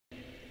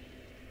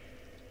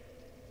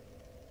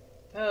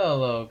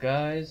Hello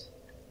guys,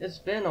 it's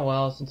been a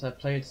while since I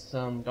played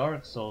some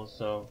Dark Souls,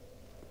 so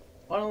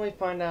why don't we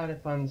find out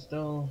if I'm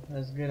still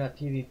as good at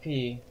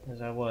PvP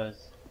as I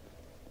was.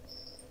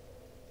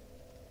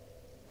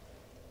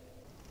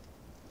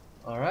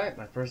 Alright,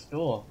 my first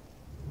duel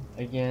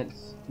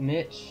against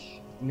Mitch,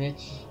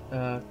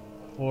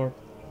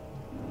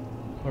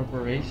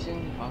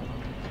 Corporation? I don't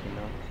fucking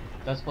know.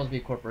 That's supposed to be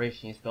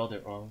corporation, you spelled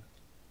it wrong.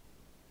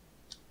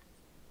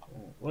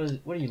 What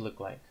do you look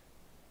like?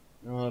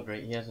 Oh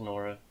great, he has an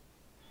aura.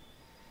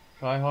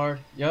 Try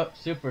hard? Yup,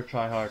 super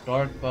try hard.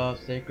 Dark buff,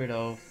 sacred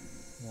oath.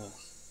 Ugh.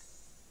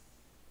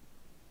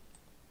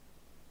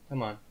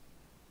 Come on.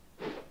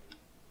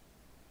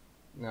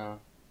 No,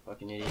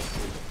 fucking idiot.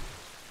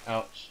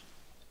 Ouch.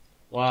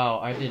 Wow,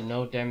 I did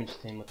no damage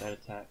to him with that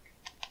attack.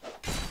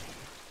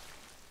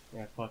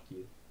 Yeah, fuck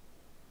you.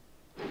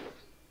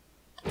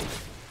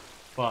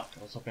 Fuck,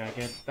 I was hoping I'd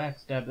get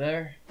backstab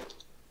there.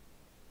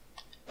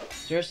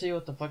 Seriously,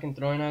 with the fucking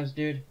throwing knives,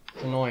 dude?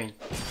 It's annoying.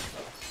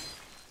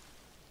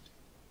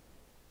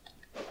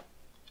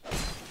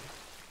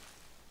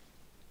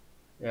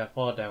 Yeah,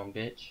 fall down,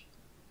 bitch.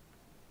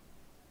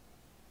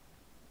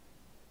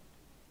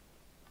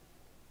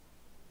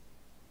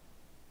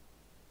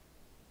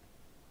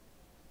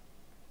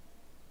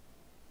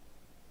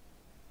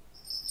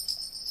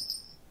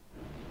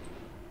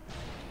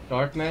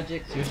 Dark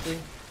magic? Seriously?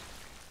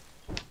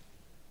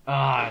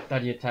 Ah, I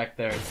thought he attacked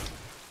there.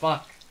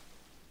 Fuck.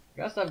 I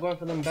gotta stop going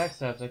for them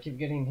backstabs. I keep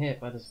getting hit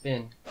by the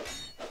spin.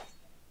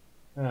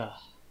 Ugh.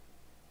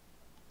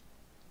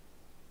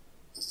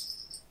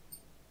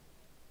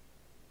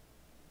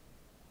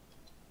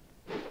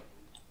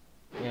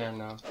 Yeah,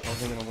 no.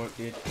 Wasn't gonna work,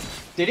 dude.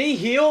 Did he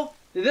heal?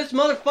 Did this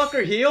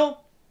motherfucker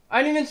heal?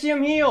 I didn't even see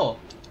him heal!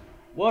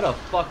 What a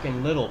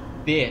fucking little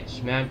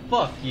bitch, man.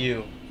 Fuck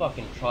you.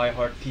 Fucking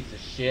tryhard piece of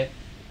shit.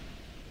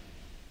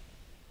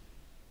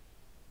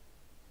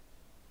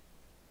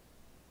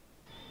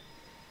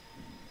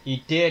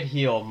 He did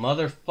heal,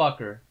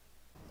 motherfucker.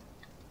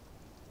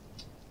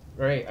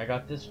 Great, I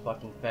got this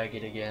fucking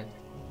faggot again.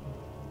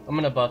 I'm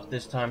gonna buff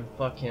this time.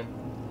 Fuck him.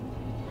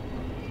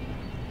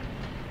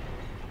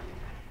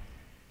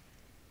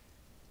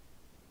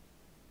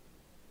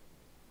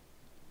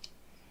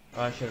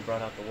 Oh, I should have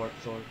brought out the warp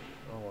sword.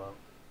 Oh well.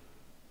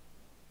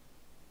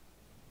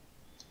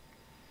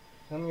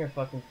 Come here,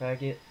 fucking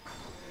faggot.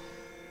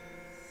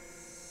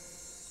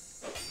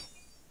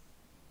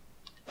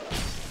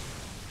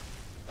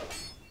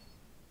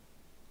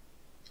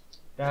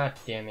 God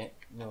damn it.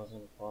 No, it was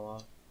gonna fall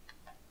off.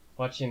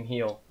 Watch him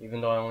heal,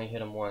 even though I only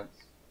hit him once.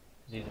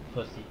 Cause he's a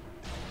pussy.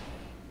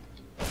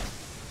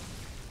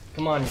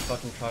 Come on, you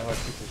fucking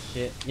tryhard piece of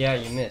shit. Yeah,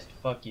 you missed.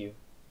 Fuck you.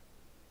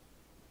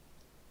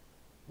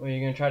 What, are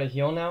you gonna try to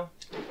heal now?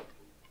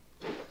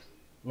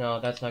 No,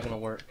 that's not gonna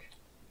work.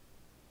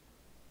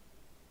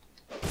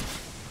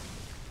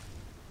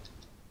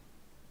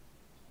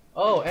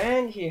 Oh,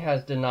 and he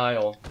has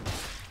denial.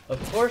 Of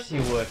course he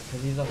would,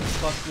 cause he's a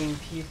fucking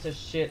piece of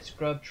shit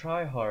scrub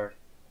tryhard.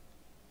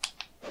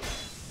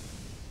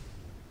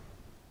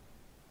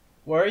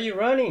 Where are you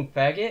running,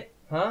 faggot?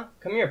 Huh?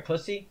 Come here,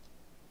 pussy.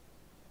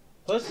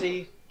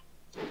 Pussy.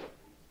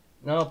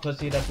 No,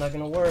 pussy, that's not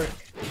gonna work.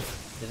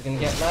 He's gonna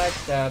get lag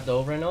stabbed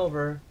over and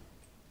over.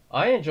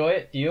 I enjoy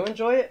it. Do you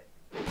enjoy it?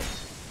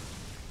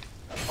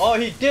 Oh,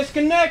 he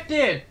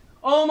disconnected!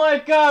 Oh my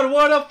god,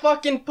 what a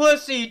fucking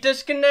pussy!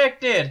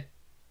 Disconnected!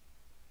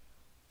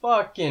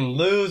 Fucking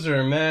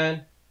loser,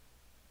 man.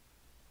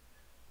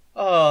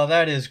 Oh,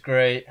 that is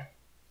great.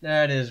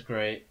 That is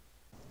great.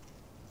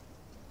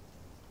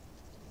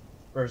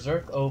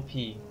 Berserk OP.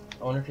 I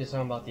wonder if you're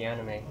talking about the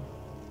anime.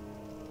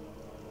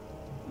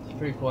 It's a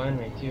pretty cool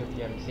anime too if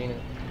you haven't seen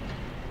it.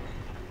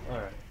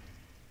 Alright.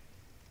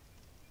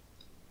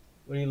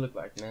 What do you look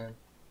like, man?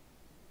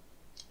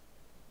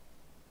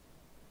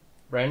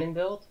 Brandon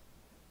build?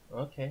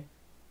 Okay.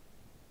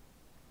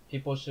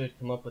 People should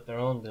come up with their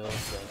own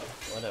builds,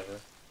 but whatever.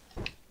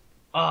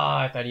 Ah,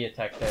 I thought he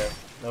attacked there.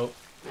 Nope.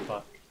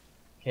 Fuck.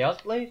 Chaos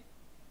Blade?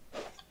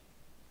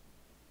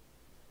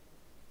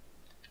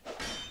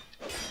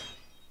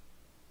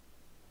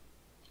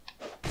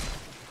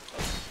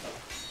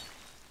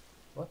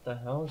 What the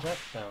hell is that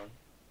sound?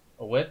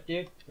 A whip,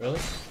 dude?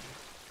 Really?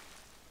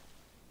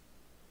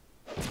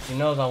 He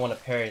knows I want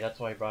to parry, that's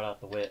why he brought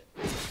out the whip.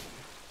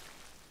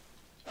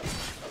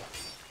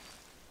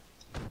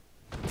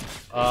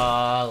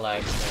 Ah,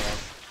 like man.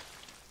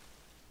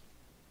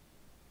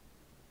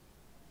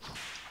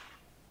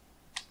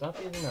 Stop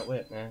using that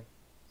whip, man.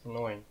 It's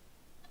annoying.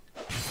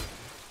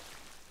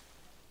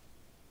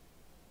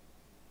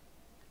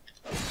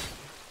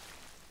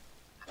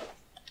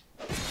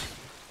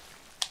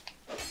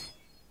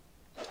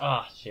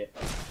 Ah, shit.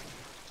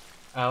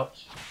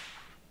 Ouch.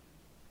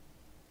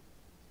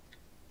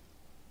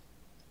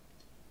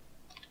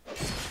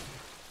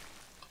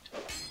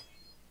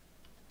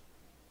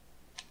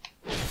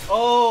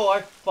 Oh,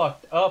 I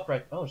fucked up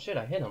right. Oh shit,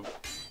 I hit him.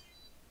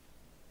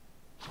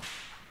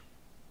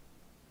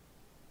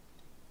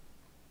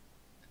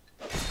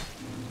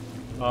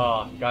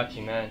 Oh, got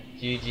you, man.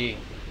 GG.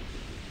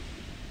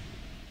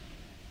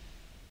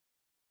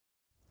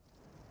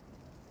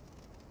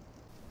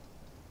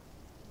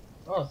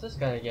 Oh, it's this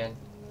guy again.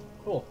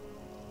 Cool.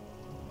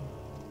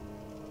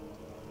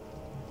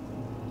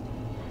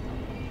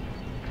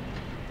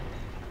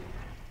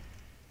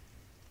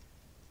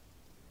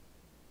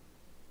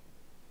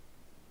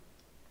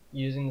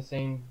 Using the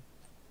same...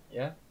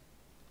 Yeah?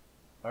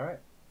 Alright.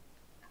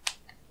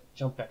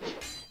 Jump back.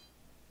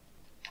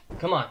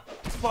 Come on.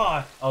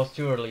 Fuck! I was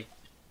too early.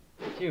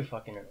 Too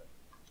fucking early.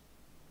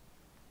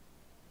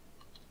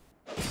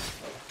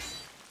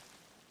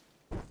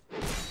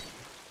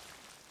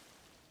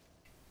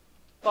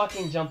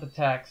 Fucking jump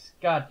attacks.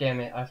 God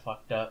damn it, I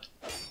fucked up.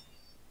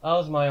 That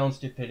was my own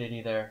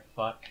stupidity there.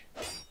 Fuck.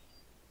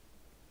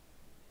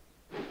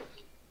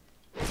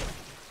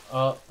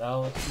 Oh, that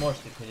was more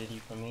stupidity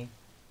for me.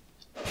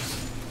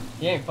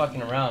 He ain't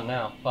fucking around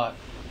now. Fuck.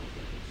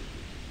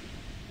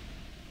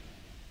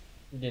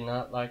 He did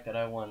not like that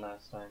I won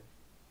last time.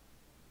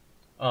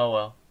 Oh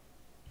well.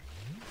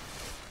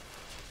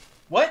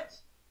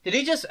 What? Did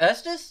he just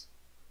Estus?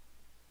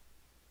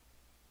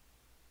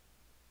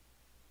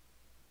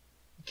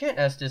 You can't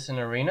Estus in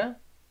Arena.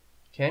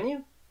 Can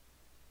you?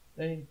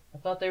 I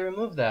thought they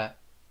removed that.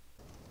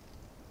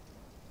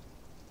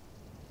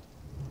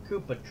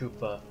 Koopa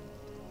Troopa.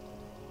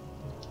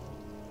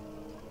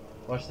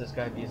 Watch this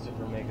guy be a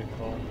super mega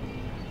troll.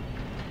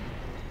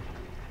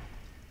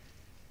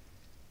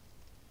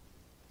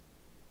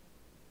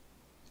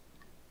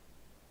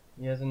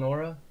 He has an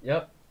aura?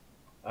 Yep.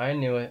 I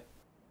knew it.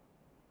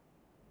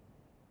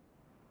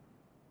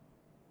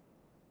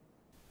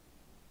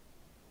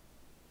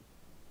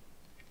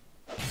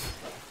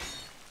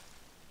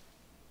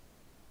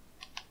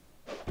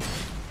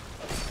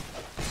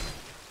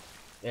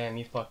 Damn,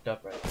 you fucked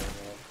up right there,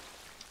 man.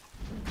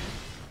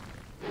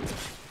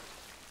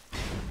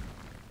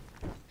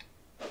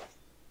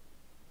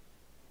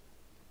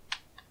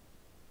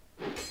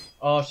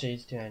 Oh shit,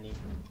 he's too handy.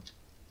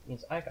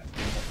 Means I got...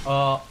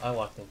 Oh, I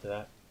walked into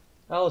that.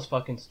 That was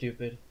fucking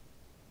stupid.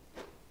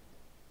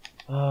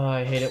 Oh,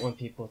 I hate it when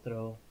people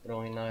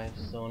throwing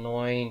knives. So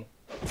annoying.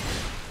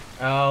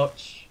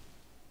 Ouch.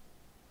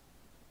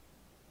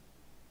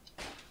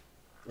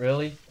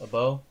 Really? A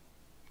bow?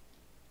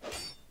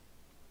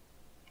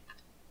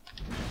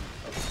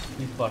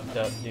 You fucked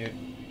up, dude.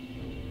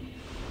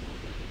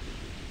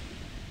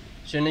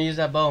 Shouldn't have used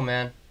that bow,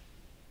 man.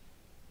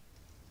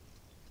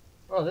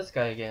 Oh, this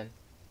guy again.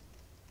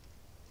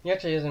 He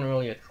actually isn't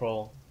really a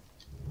troll.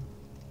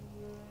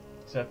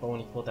 Except for when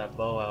he pulled that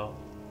bow out.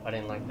 I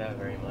didn't like that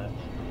very much.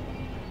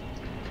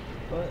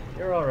 But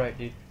you're alright,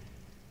 dude.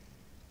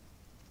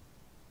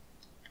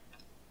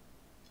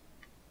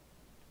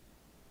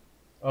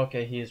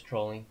 Okay, he is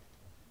trolling.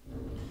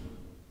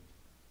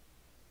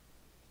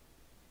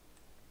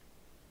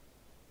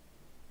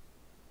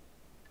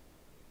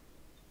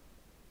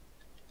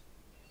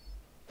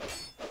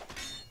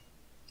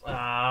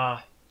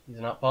 Ah, he's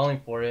not falling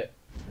for it.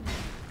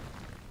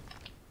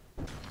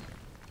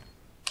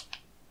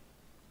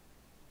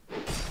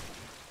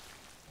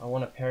 I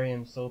want to parry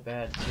him so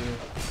bad too.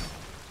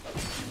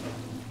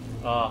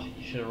 Ah,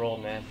 you should have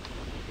rolled, man.